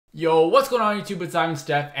Yo, what's going on YouTube? It's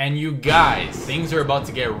IvanSteff, and you guys, things are about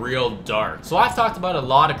to get real dark. So I've talked about a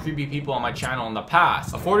lot of creepy people on my channel in the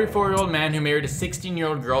past. A 44-year-old man who married a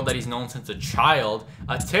 16-year-old girl that he's known since a child.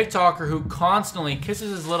 A TikToker who constantly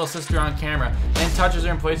kisses his little sister on camera and touches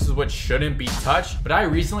her in places which shouldn't be touched. But I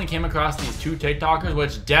recently came across these two TikTokers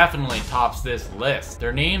which definitely tops this list.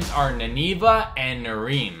 Their names are Naniva and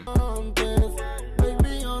Nareem.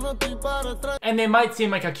 And they might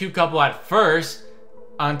seem like a cute couple at first,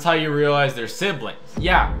 until you realize they're siblings.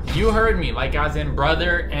 Yeah, you heard me, like as in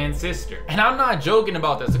brother and sister. And I'm not joking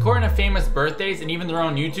about this. According to famous birthdays and even their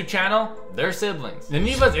own YouTube channel, they're siblings.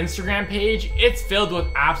 Naniva's Instagram page, it's filled with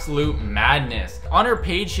absolute madness. On her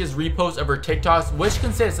page, she has reposts of her TikToks, which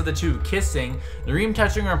consists of the two kissing, Nareem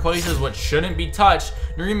touching her in places which shouldn't be touched,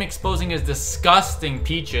 Nareem exposing his disgusting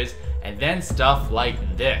peaches, and then stuff like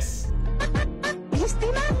this.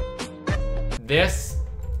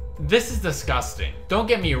 This is disgusting. Don't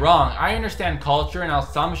get me wrong, I understand culture and how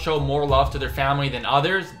some show more love to their family than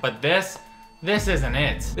others, but this isn't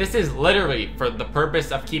it. This is literally for the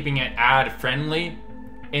purpose of keeping it ad-friendly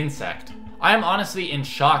insect. I am honestly in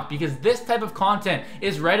shock because this type of content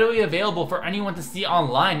is readily available for anyone to see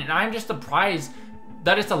online, and I'm just surprised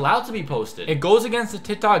that it's allowed to be posted. It goes against the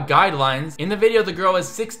TikTok guidelines. In the video, the girl is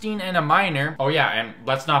 16 and a minor. Oh yeah, and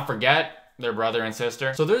let's not forget, their brother and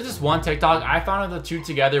sister. So there's this one TikTok I found of the two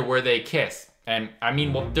together where they kiss. And I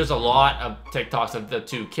mean, well, there's a lot of TikToks of the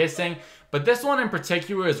two kissing, but this one in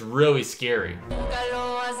particular is really scary.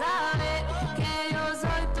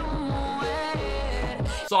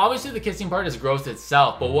 So obviously the kissing part is gross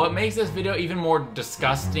itself, but what makes this video even more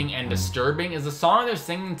disgusting and disturbing is the song they're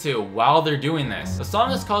singing to while they're doing this. The song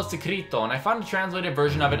is called Secreto, and I found a translated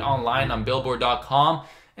version of it online on billboard.com.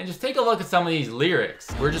 And just take a look at some of these lyrics.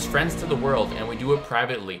 We're just friends to the world, and we do it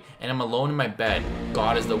privately, and I'm alone in my bed.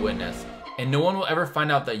 God is the witness. And no one will ever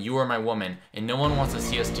find out that you are my woman, and no one wants to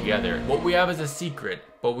see us together. What we have is a secret,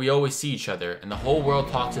 but we always see each other, and the whole world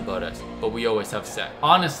talks about us, but we always have sex.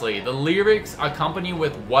 Honestly, the lyrics accompanied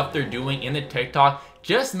with what they're doing in the TikTok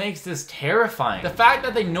just makes this terrifying. The fact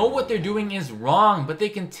that they know what they're doing is wrong, but they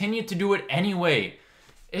continue to do it anyway.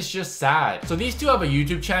 It's just sad. So these two have a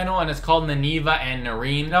YouTube channel and it's called Naniva and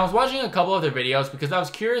Nareem. And I was watching a couple of their videos because I was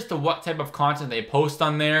curious to what type of content they post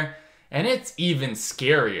on there. And it's even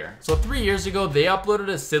scarier. So 3 years ago, they uploaded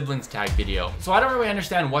a siblings tag video. So I don't really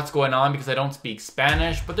understand what's going on because I don't speak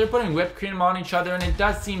Spanish, but they're putting whipped cream on each other and it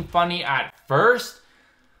does seem funny at first,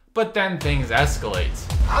 but then things escalate.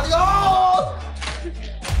 Adios!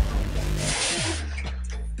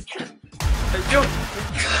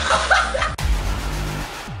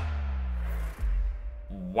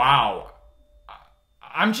 Wow,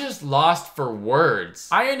 I'm just lost for words.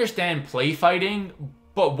 I understand play fighting,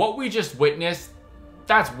 but what we just witnessed,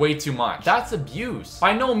 that's way too much. That's abuse.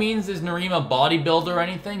 By no means is Nareem a bodybuilder or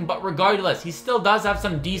anything, but regardless, he still does have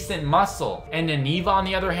some decent muscle. And Naniva, on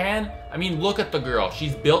the other hand, I mean, look at the girl.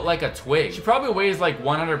 She's built like a twig. She probably weighs like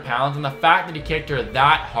 100 pounds, and the fact that he kicked her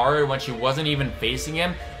that hard when she wasn't even facing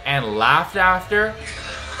him and laughed after,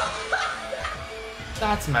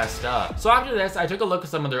 that's messed up. So after this, I took a look at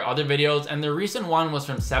some of their other videos, and the recent one was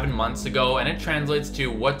from 7 months ago, and it translates to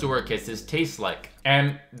what do our kisses taste like.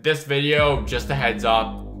 And this video, just a heads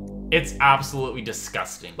up, it's absolutely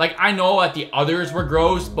disgusting. Like, I know that the others were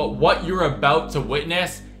gross, but what you're about to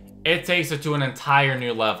witness, it takes it to an entire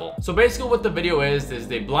new level. So basically what the video is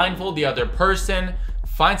they blindfold the other person,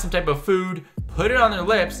 find some type of food, put it on their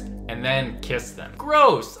lips, and then kiss them.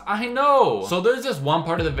 Gross, I know. So there's this one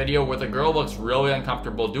part of the video where the girl looks really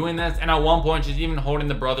uncomfortable doing this, and at one point she's even holding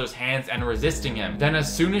the brother's hands and resisting him. Then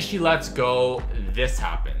as soon as she lets go, this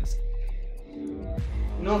happens.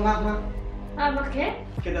 No, mamá. ¿Mamá qué?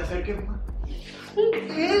 Que te acerques más.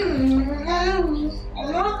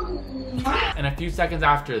 And a few seconds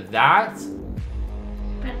after that,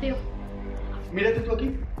 Perdió. Mírate tú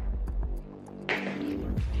aquí.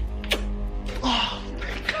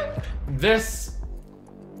 This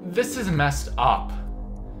is messed up.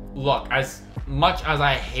 Look, as much as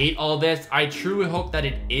I hate all this, I truly hope that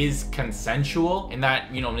it is consensual and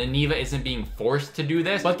that, you know, Naniva isn't being forced to do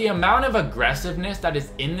this. But the amount of aggressiveness that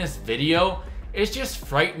is in this video is just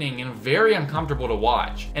frightening and very uncomfortable to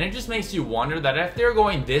watch. And it just makes you wonder that if they're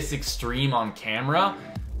going this extreme on camera,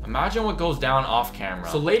 imagine what goes down off camera.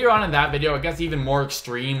 So later on in that video, it gets even more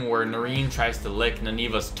extreme where Nareem tries to lick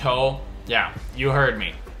Naniva's toe. Yeah, you heard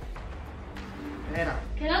me.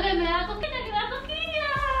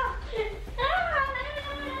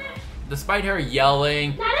 Despite her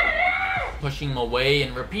yelling, pushing him away,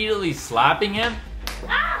 and repeatedly slapping him,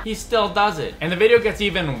 he still does it. And the video gets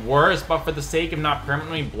even worse, but for the sake of not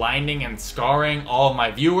permanently blinding and scarring all of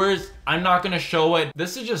my viewers, I'm not gonna show it.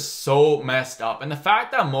 This is just so messed up. And the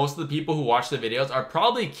fact that most of the people who watch the videos are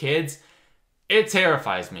probably kids, it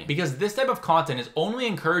terrifies me, because this type of content is only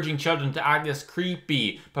encouraging children to act this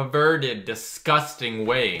creepy, perverted, disgusting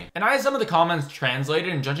way. And I had some of the comments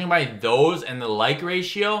translated, and judging by those and the like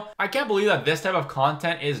ratio, I can't believe that this type of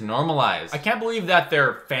content is normalized. I can't believe that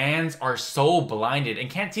their fans are so blinded and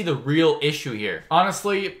can't see the real issue here.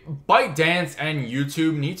 Honestly, ByteDance and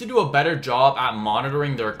YouTube need to do a better job at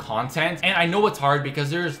monitoring their content. And I know it's hard because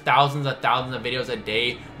there's thousands and thousands of videos a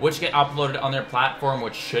day which get uploaded on their platform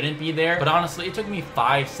which shouldn't be there. But honestly, it took me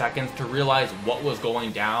 5 seconds to realize what was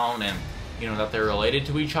going down and, you know, that they're related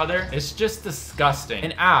to each other. It's just disgusting.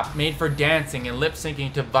 An app made for dancing and lip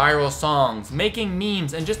syncing to viral songs, making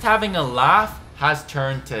memes, and just having a laugh has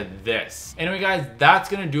turned to this. Anyway guys, that's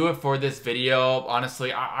gonna do it for this video.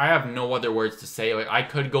 Honestly, I have no other words to say. Like, I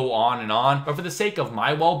could go on and on, but for the sake of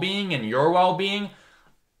my well-being and your well-being,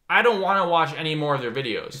 I don't want to watch any more of their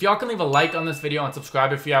videos. If y'all can leave a like on this video and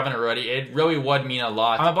subscribe if you haven't already, it really would mean a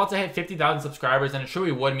lot. I'm about to hit 50,000 subscribers and it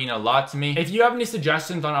truly would mean a lot to me. If you have any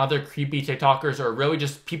suggestions on other creepy TikTokers or really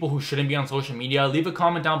just people who shouldn't be on social media, leave a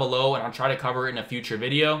comment down below and I'll try to cover it in a future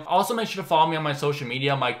video. Also, make sure to follow me on my social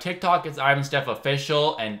media. My TikTok is IvanSteff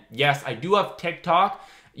Official, and yes, I do have TikTok.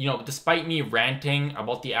 You know, despite me ranting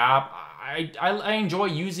about the app, I enjoy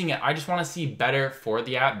using it. I just want to see better for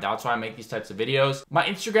the app. That's why I make these types of videos. My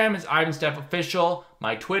Instagram is IvanSteff Official.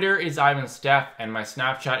 My Twitter is IvanSteff. And my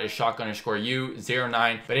Snapchat is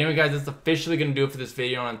shock_u09. But anyway guys, that's officially going to do it for this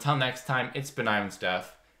video. And until next time, it's been IvanSteff.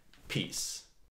 Peace.